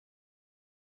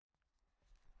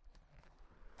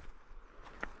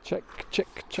Check, check,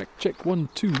 check, check. 1,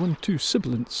 2, 1, 2.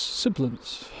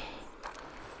 Sibilance.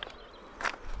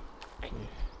 Okay.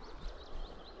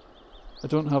 I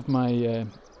don't have my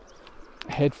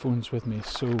headphones with me,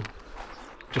 so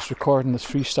just recording this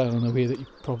freestyle in a way that you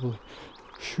probably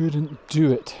shouldn't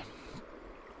do it.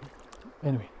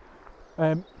 Anyway,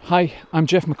 hi, I'm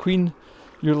Jeff McQueen.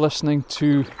 You're listening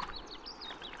to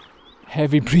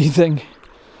Heavy Breathing,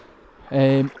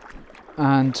 and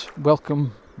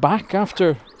welcome back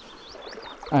after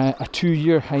a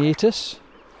 2-year hiatus.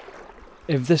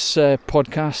 If this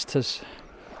podcast has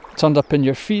turned up in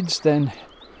your feeds, then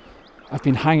I've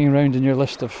been hanging around in your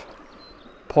list of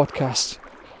podcasts.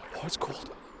 Oh, it's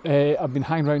cold. I've been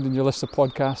hanging around in your list of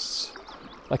podcasts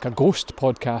like a ghost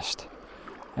podcast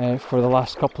for the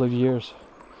last couple of years.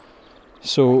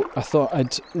 So I thought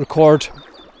I'd record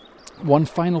one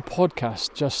final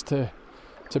podcast just to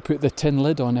put the tin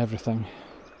lid on everything.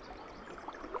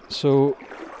 So,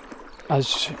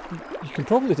 as you can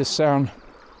probably discern,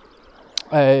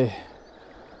 I'm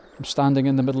standing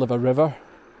in the middle of a river.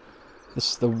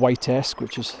 This is the White Esk,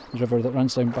 which is the river that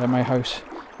runs down by my house.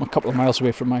 I'm a couple of miles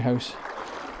away from my house.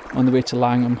 On the way to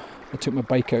Langham, I took my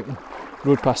bike out and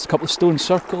rode past a couple of stone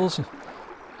circles.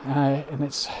 And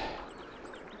it's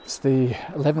the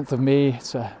 11th of May,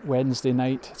 it's a Wednesday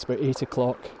night, it's about 8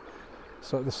 o'clock.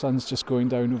 So the sun's just going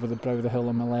down over the brow of the hill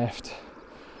on my left.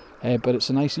 But it's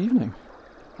a nice evening.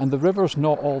 And the river's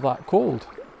not all that cold.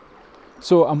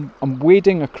 So I'm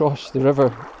wading across the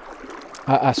river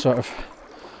at a sort of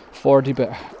 40, but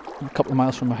a couple of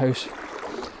miles from my house.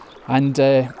 And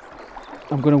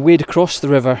I'm going to wade across the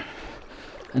river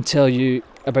and tell you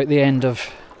about the end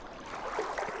of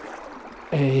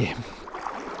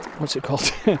what's it called?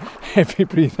 Heavy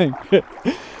Breathing.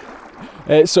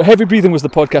 So Heavy Breathing was the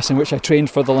podcast in which I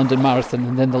trained for the London Marathon,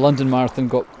 and then the London Marathon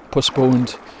got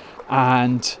postponed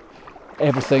and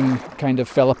everything kind of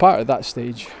fell apart at that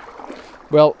stage.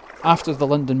 Well, after the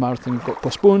London Marathon got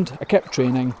postponed, I kept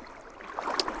training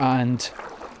and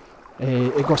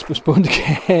it got postponed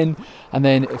again, and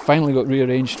then it finally got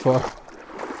rearranged for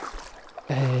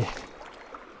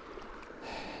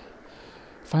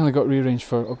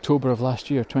October of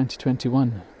last year,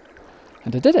 2021,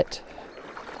 and I did it.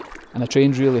 And I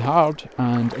trained really hard,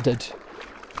 and I did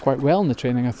quite well in the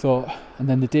training, I thought. And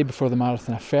then the day before the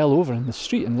marathon, I fell over in the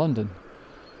street in London.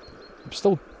 I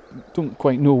still don't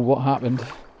quite know what happened,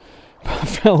 but I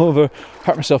fell over,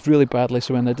 hurt myself really badly.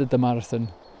 So when I did the marathon,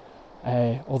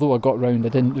 although I got round, I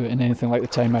didn't do it in anything like the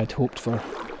time I'd hoped for.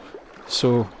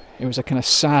 So it was a kind of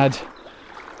sad,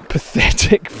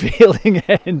 pathetic, failing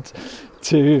end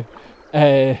to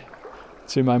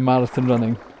my marathon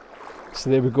running.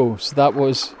 So there we go. So that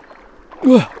was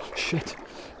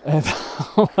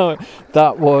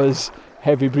that was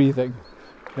Heavy Breathing,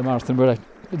 the marathon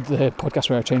the podcast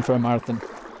where I trained for a marathon.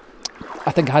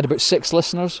 I think I had about 6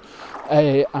 listeners,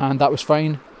 and that was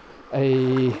fine,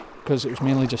 because it was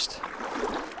mainly just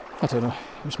a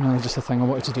thing I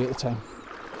wanted to do at the time.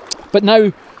 But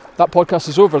now that podcast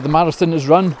is over, the marathon is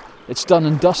run, it's done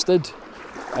and dusted.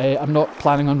 I'm not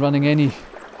planning on running any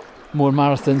more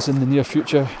marathons in the near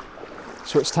future,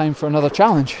 so it's time for another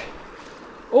challenge.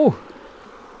 Oh,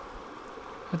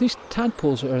 are these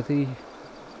tadpoles, or are they?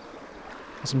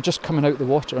 As I'm just coming out the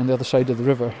water on the other side of the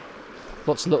river,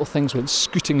 lots of little things went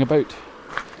scooting about.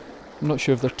 I'm not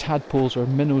sure if they're tadpoles or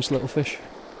minnows, little fish.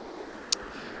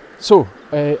 So,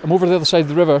 I'm over the other side of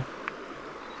the river,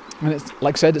 and it's,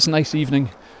 like I said, it's a nice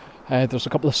evening. There's a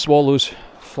couple of swallows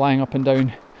flying up and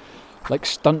down like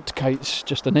stunt kites,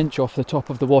 just an inch off the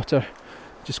top of the water,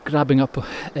 just grabbing up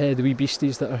the wee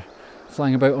beasties that are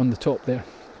flying about on the top there.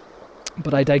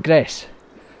 But I digress.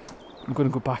 I'm going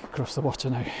to go back across the water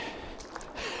now.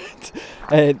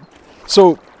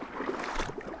 So,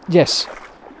 yes,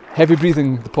 Heavy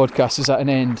Breathing, the podcast, is at an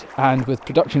end, and with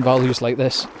production values like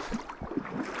this,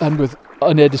 and with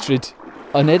unedited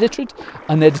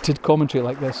commentary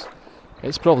like this,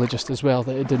 it's probably just as well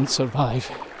that it didn't survive.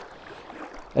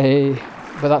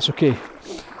 But that's okay.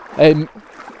 I've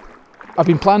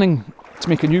been planning to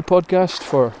make a new podcast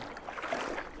for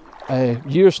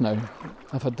years now.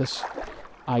 I've had this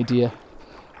idea,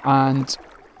 and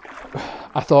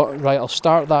I thought, right, I'll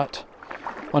start that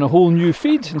on a whole new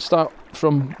feed and start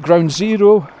from ground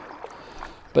zero.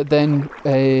 But then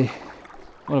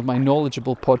one of my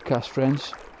knowledgeable podcast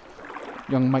friends,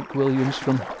 young Mike Williams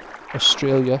from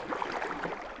Australia,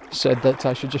 said that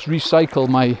I should just recycle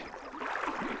my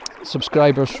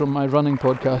subscribers from my running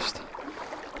podcast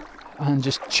and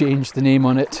just change the name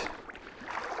on it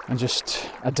and just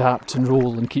adapt and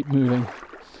roll and keep moving.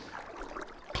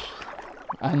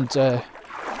 And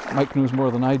Mike knows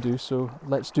more than I do, so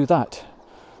let's do that.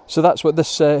 So that's what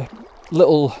this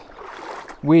little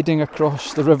wading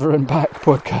across the river and back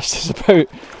podcast is about.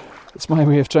 It's my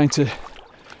way of trying to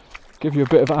give you a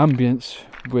bit of ambience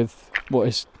with what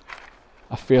is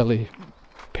a fairly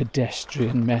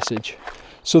pedestrian message.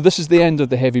 So this is the end of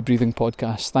the Heavy Breathing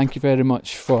podcast. Thank you very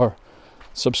much for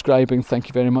subscribing. Thank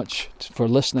you very much for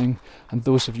listening, and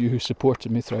those of you who supported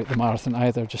me throughout the marathon,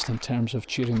 either just in terms of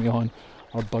cheering me on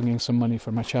or bunging some money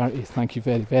for my charity. Thank you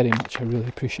very, very much. I really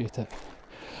appreciate it.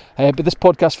 But this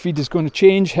podcast feed is going to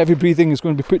change. Heavy Breathing is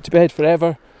going to be put to bed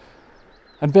forever,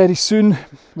 and very soon,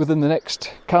 within the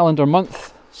next calendar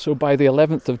month, so by the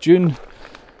 11th of June,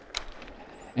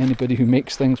 anybody who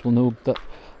makes things will know that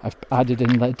I've added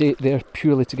in that date there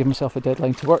purely to give myself a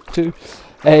deadline to work to.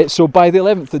 So by the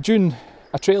 11th of June,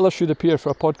 a trailer should appear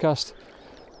for a podcast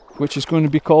which is going to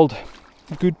be called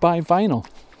Goodbye Vinyl.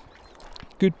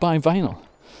 Goodbye Vinyl.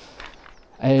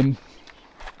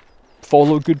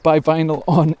 Follow Goodbye Vinyl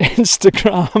on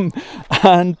Instagram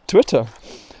and Twitter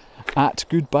at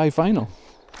Goodbye Vinyl.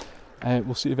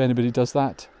 We'll see if anybody does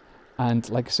that. And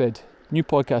like I said, new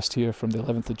podcast here from the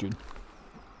 11th of June.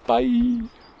 Bye.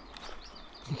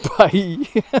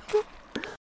 Bye.